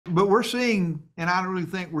but we're seeing, and I really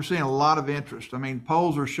think we're seeing a lot of interest. I mean,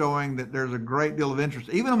 polls are showing that there's a great deal of interest,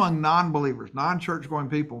 even among non-believers, non-church going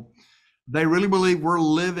people. They really believe we're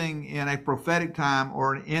living in a prophetic time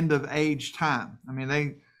or an end of age time. I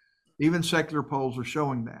mean, even secular polls are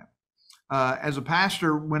showing that. As a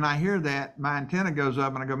pastor, when I hear that, my antenna goes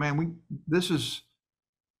up and I go, man, this is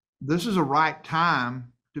a right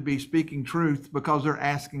time to be speaking truth because they're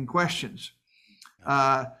asking questions.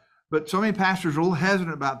 But so many pastors are a little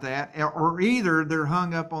hesitant about that, or either they're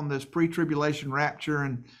hung up on this pre-tribulation rapture.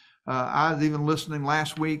 And I was even listening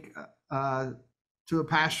last week to a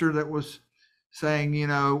pastor that was saying,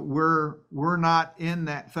 we're not in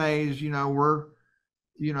that phase. There's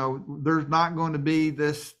not going to be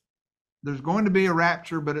this. There's going to be a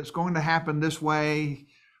rapture, but it's going to happen this way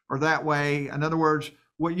or that way. In other words,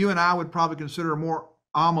 what you and I would probably consider a more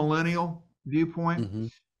amillennial viewpoint. Mm-hmm.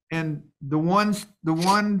 And the one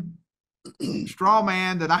straw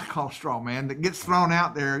man that I call straw man that gets thrown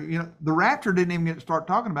out there, the rapture didn't even get to start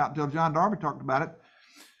talking about until John Darby talked about it.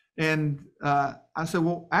 And I said,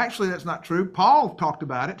 well, actually, that's not true. Paul talked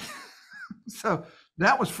about it. So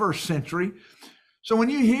that was first century. So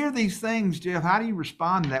when you hear these things, Jeff, how do you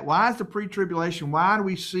respond to that? Why is the pre-tribulation? Why do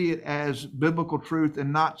we see it as biblical truth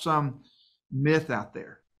and not some myth out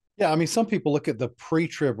there? Yeah, I mean, some people look at the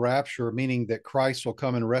pre-trib rapture, meaning that Christ will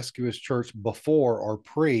come and rescue his church before or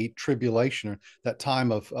pre-tribulation, that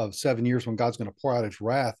time of 7 years when God's going to pour out his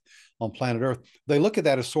wrath on planet Earth. They look at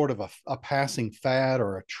that as sort of a passing fad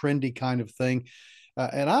or a trendy kind of thing.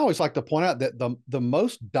 And I always like to point out that the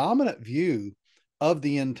most dominant view of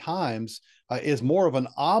the end times is more of an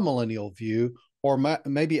amillennial view, or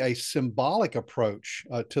maybe a symbolic approach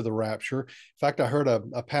to the rapture. In fact, I heard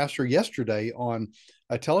a pastor yesterday on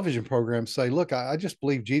a television program say, look, I just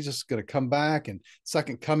believe Jesus is going to come back, and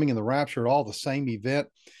second coming and the rapture are all the same event.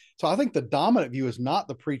 So I think the dominant view is not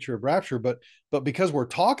the pre-trib rapture, but because we're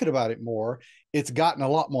talking about it more, it's gotten a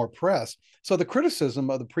lot more press. So the criticism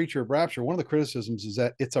of the pre-trib rapture, one of the criticisms is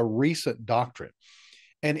that it's a recent doctrine.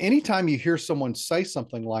 And anytime you hear someone say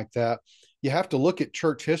something like that, you have to look at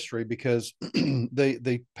church history, because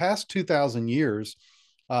the past 2,000 years,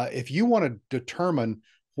 if you want to determine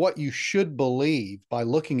what you should believe by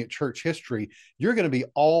looking at church history, you're going to be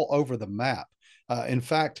all over the map. In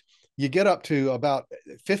fact, you get up to about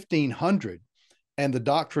 1500, and the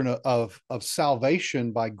doctrine of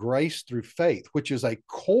salvation by grace through faith, which is a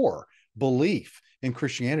core belief in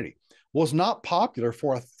Christianity, was not popular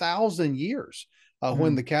for 1,000 years.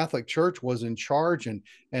 When the Catholic Church was in charge and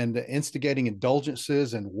instigating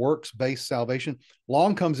indulgences and works-based salvation.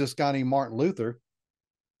 Long comes this guy named Martin Luther,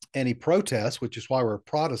 and he protests, which is why we're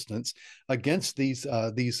Protestants, against these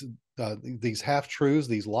half-truths,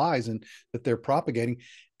 these lies, and that they're propagating.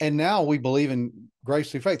 And now we believe in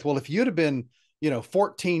grace through faith. Well, if you'd have been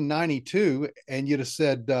 1492 and you'd have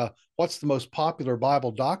said, what's the most popular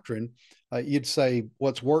Bible doctrine? You'd say,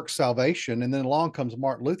 what's works salvation? And then along comes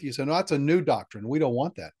Martin Luther. You say, no, that's a new doctrine. We don't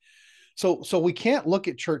want that. So we can't look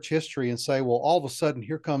at church history and say, well, all of a sudden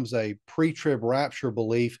here comes a pre-trib rapture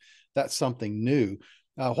belief. That's something new.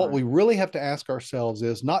 What we really have to ask ourselves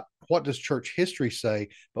is not what does church history say,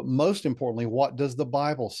 but most importantly, what does the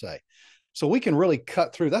Bible say? So we can really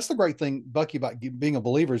cut through. That's the great thing, Bucky, about being a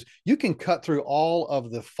believer, is you can cut through all of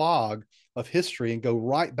the fog of history and go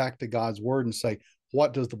right back to God's word and say,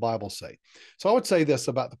 what does the Bible say? So I would say this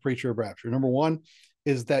about the pre-trib rapture. Number one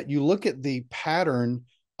is that you look at the pattern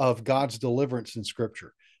of God's deliverance in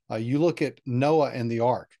Scripture. You look at Noah and the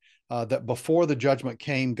ark, that before the judgment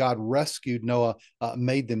came, God rescued Noah,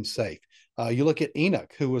 made them safe. You look at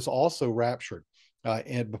Enoch, who was also raptured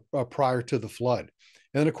prior to the flood.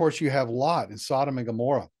 And then, of course, you have Lot in Sodom and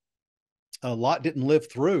Gomorrah. Lot didn't live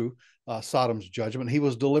through Sodom's judgment. He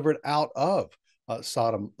was delivered out of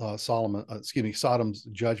Sodom's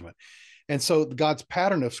judgment. And so God's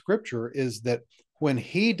pattern of Scripture is that when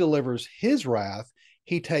he delivers his wrath,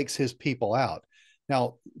 he takes his people out.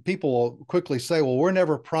 Now, people will quickly say, well, we're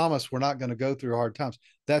never promised we're not going to go through hard times.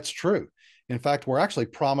 That's true. In fact, we're actually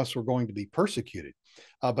promised we're going to be persecuted.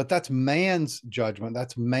 But that's man's judgment.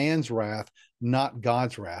 That's man's wrath, not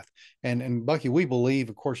God's wrath. And Bucky, we believe,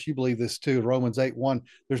 of course, you believe this too, Romans 8:1,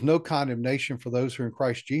 there's no condemnation for those who are in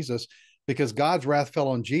Christ Jesus, because God's wrath fell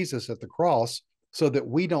on Jesus at the cross so that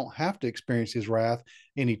we don't have to experience his wrath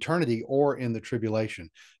in eternity or in the tribulation.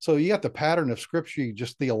 So you got the pattern of Scripture,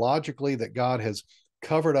 just theologically, that God has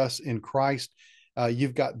covered us in Christ.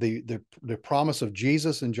 You've got the promise of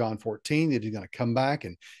Jesus in John 14 that he's going to come back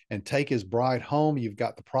and take his bride home. You've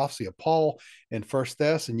got the prophecy of Paul in 1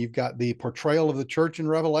 Thess, and you've got the portrayal of the church in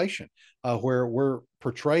Revelation, where we're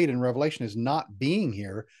portrayed in Revelation as not being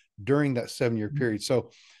here during that 7-year period.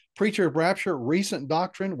 So Pre-trib rapture, recent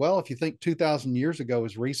doctrine. Well, if you think 2,000 years ago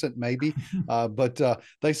is recent, maybe, but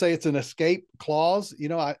they say it's an escape clause.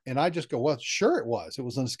 I just go, well, sure it was. It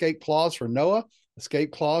was an escape clause for Noah,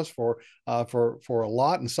 escape clause for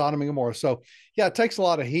Lot and Sodom and Gomorrah. So yeah, it takes a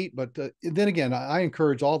lot of heat. But then again, I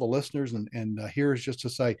encourage all the listeners and hearers just to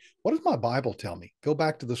say, what does my Bible tell me? Go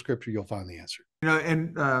back to the scripture, you'll find the answer.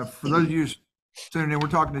 And for those of you tuning in, we're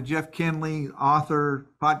talking to Jeff Kinley, author,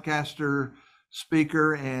 podcaster,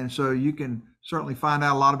 speaker, and so you can certainly find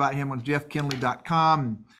out a lot about him on jeffkinley.com.